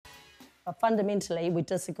But fundamentally, we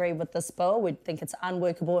disagree with this bill. We think it's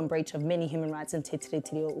unworkable in breach of many human rights in Te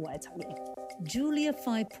Tiriti o Waitangi. Julia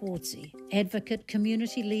Whaiporti, advocate,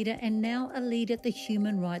 community leader and now a lead at the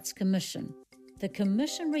Human Rights Commission. The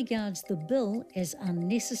Commission regards the bill as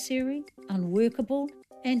unnecessary, unworkable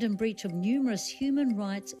and in breach of numerous human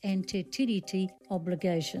rights and Te Tiriti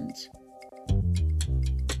obligations.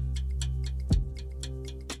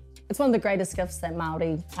 It's one of the greatest gifts that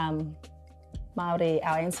Māori,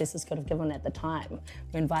 our ancestors, could have given at the time.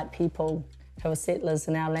 We invite people who are settlers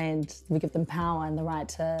in our land, we give them power and the right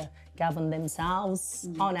to govern themselves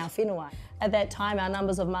on our whenua. At that time, our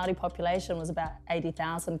numbers of Māori population was about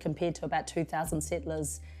 80,000 compared to about 2,000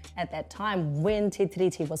 settlers at that time when Te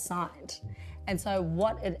Tiriti was signed. And so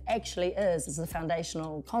what it actually is a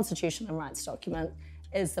foundational constitution and rights document,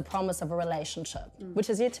 is the promise of a relationship, which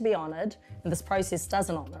is yet to be honoured, and this process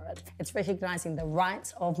doesn't honour it. It's recognising the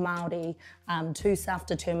rights of Māori to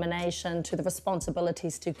self-determination, to the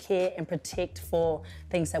responsibilities to care and protect for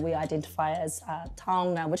things that we identify as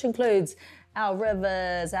taonga, which includes our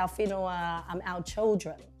rivers, our whenua, our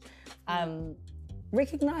children.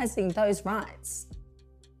 Recognising those rights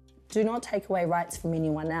do not take away rights from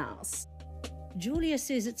anyone else. Julia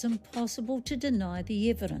says it's impossible to deny the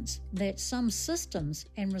evidence that some systems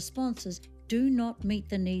and responses do not meet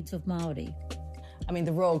the needs of Māori. I mean,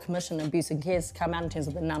 the Royal Commission on Abuse and Care has come out in terms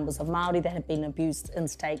of the numbers of Māori that have been abused in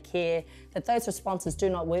state care, that those responses do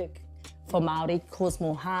not work for Māori, cause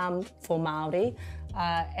more harm for Māori,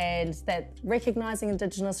 and that recognising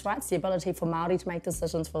Indigenous rights, the ability for Māori to make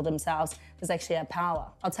decisions for themselves, is actually a power.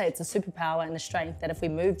 I'd say it's a superpower and a strength that if we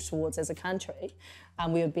moved towards as a country,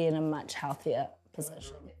 we would be in a much healthier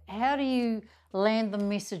position. How do you land the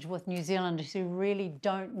message with New Zealanders who really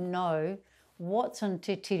don't know what's in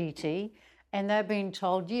Te Tiriti and they're being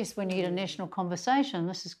told, yes, we need a national conversation,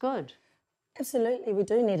 this is good? Absolutely, we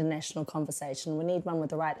do need a national conversation. We need one with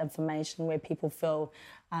the right information where people feel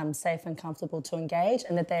safe and comfortable to engage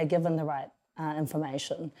and that they are given the right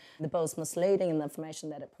information. The bill is misleading in the information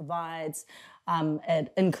that it provides.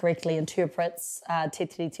 It incorrectly interprets Te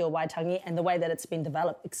Tiriti o Waitangi, and the way that it's been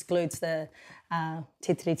developed excludes the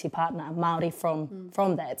Te Tiriti partner, Māori,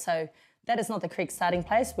 from that. So that is not the correct starting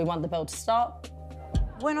place. We want the bill to stop.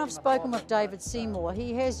 When I've spoken with David Seymour,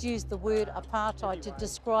 he has used the word apartheid to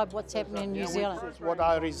describe what's happening in New Zealand. This is what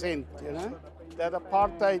I resent, that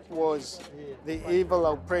apartheid was the evil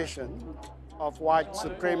oppression of white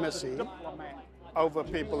supremacy over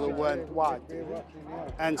people who weren't white.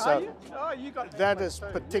 And so that is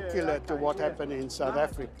particular to what happened in South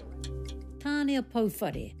Africa. Tānia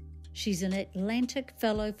Pouwhare. She's an Atlantic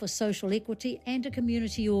Fellow for Social Equity and a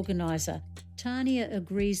community organiser. Tānia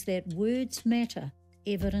agrees that words matter,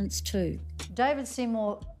 evidence too. David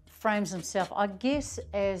Seymour frames himself, I guess,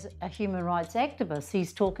 as a human rights activist.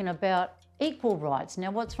 He's talking about equal rights. Now,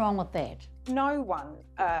 what's wrong with that? No one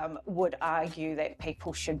would argue that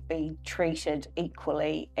people should be treated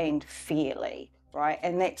equally and fairly, right?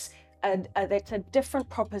 And that's a different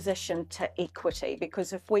proposition to equity,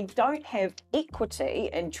 because if we don't have equity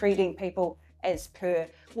in treating people as per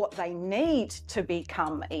what they need to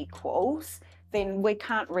become equals, then we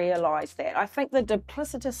can't realise that. I think the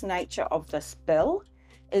duplicitous nature of this bill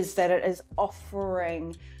is that it is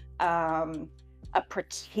offering a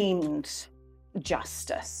pretend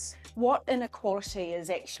justice. What inequality is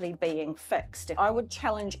actually being fixed? I would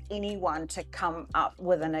challenge anyone to come up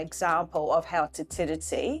with an example of how Te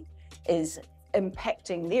Tiriti is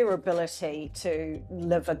impacting their ability to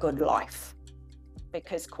live a good life,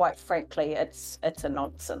 because quite frankly, it's a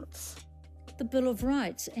nonsense. The Bill of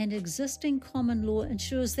Rights and existing common law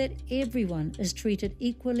ensures that everyone is treated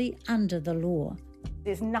equally under the law.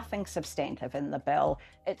 There's nothing substantive in the bill.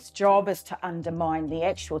 Its job is to undermine the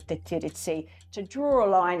actual Te Tiriti, to draw a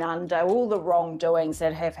line under all the wrongdoings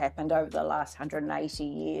that have happened over the last 180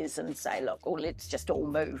 years and say, look, let's just all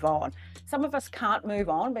move on. Some of us can't move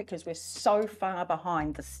on because we're so far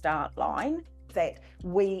behind the start line that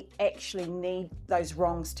we actually need those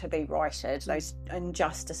wrongs to be righted, those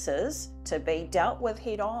injustices to be dealt with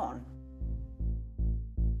head on.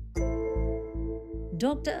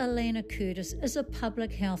 Dr. Elena Curtis is a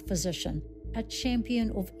public health physician, a champion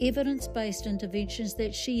of evidence-based interventions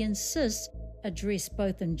that she insists address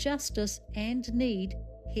both injustice and need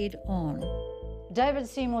head on. David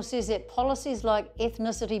Seymour says that policies like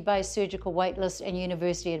ethnicity-based surgical waitlists and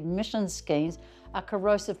university admissions schemes are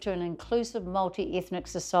corrosive to an inclusive multi-ethnic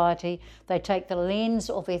society. They take the lens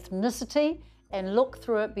of ethnicity and look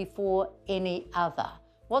through it before any other.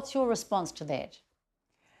 What's your response to that?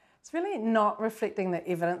 It's really not reflecting the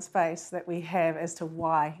evidence base that we have as to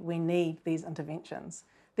why we need these interventions.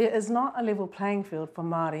 there is not a level playing field for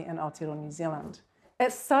Māori in Aotearoa New Zealand.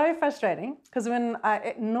 It's so frustrating because when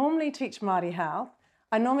I normally teach Māori health,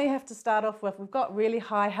 I normally have to start off with, we've got really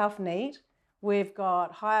high health need, we've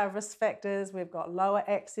got higher risk factors, we've got lower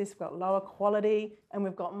access, we've got lower quality, and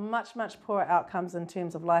we've got much, much poorer outcomes in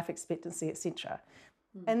terms of life expectancy, etc.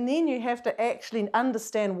 And then you have to actually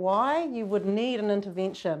understand why you would need an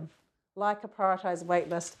intervention like a prioritised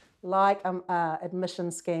waitlist, like an admission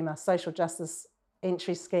scheme, a social justice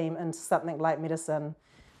entry scheme into something like medicine,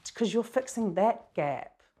 because you're fixing that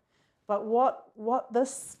gap. But what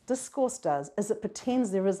this discourse does is it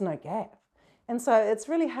pretends there is no gap. And so it's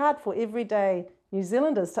really hard for everyday New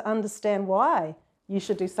Zealanders to understand why you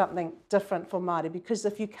should do something different for Māori, because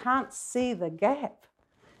if you can't see the gap,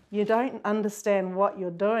 you don't understand what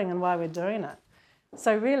you're doing and why we're doing it.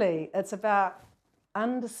 So really, it's about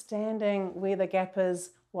understanding where the gap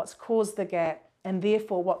is, what's caused the gap, and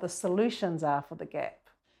therefore what the solutions are for the gap.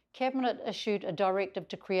 Cabinet issued a directive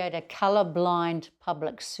to create a colourblind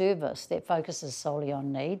public service that focuses solely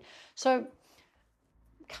on need. So,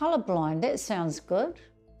 colourblind, that sounds good.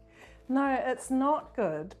 No, it's not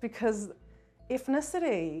good, because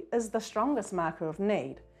ethnicity is the strongest marker of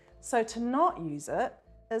need. So to not use it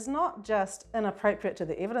is not just inappropriate to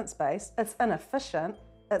the evidence base, it's inefficient,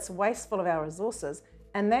 it's wasteful of our resources,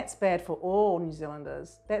 and that's bad for all New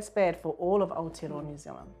Zealanders. That's bad for all of Aotearoa New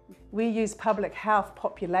Zealand. We use public health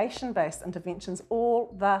population-based interventions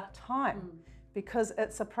all the time because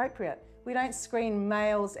it's appropriate. We don't screen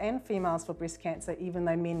males and females for breast cancer even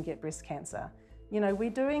though men get breast cancer. You know, we're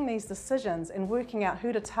doing these decisions and working out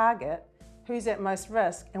who to target, who's at most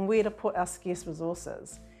risk, and where to put our scarce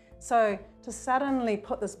resources. So to suddenly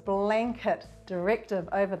put this blanket directive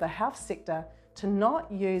over the health sector to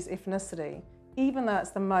not use ethnicity, even though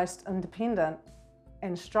it's the most independent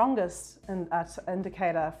and strongest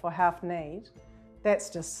indicator for health need, that's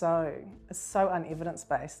just it's so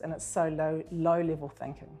unevidence-based and it's so low-level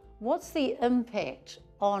thinking. What's the impact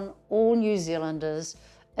on all New Zealanders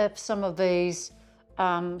if some of these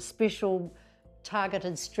special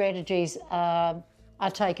targeted strategies are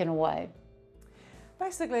taken away?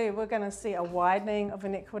 Basically, we're going to see a widening of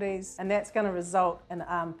inequities, and that's going to result in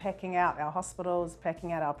packing out our hospitals,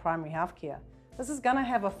 packing out our primary health care. This is going to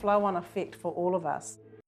have a flow-on effect for all of us.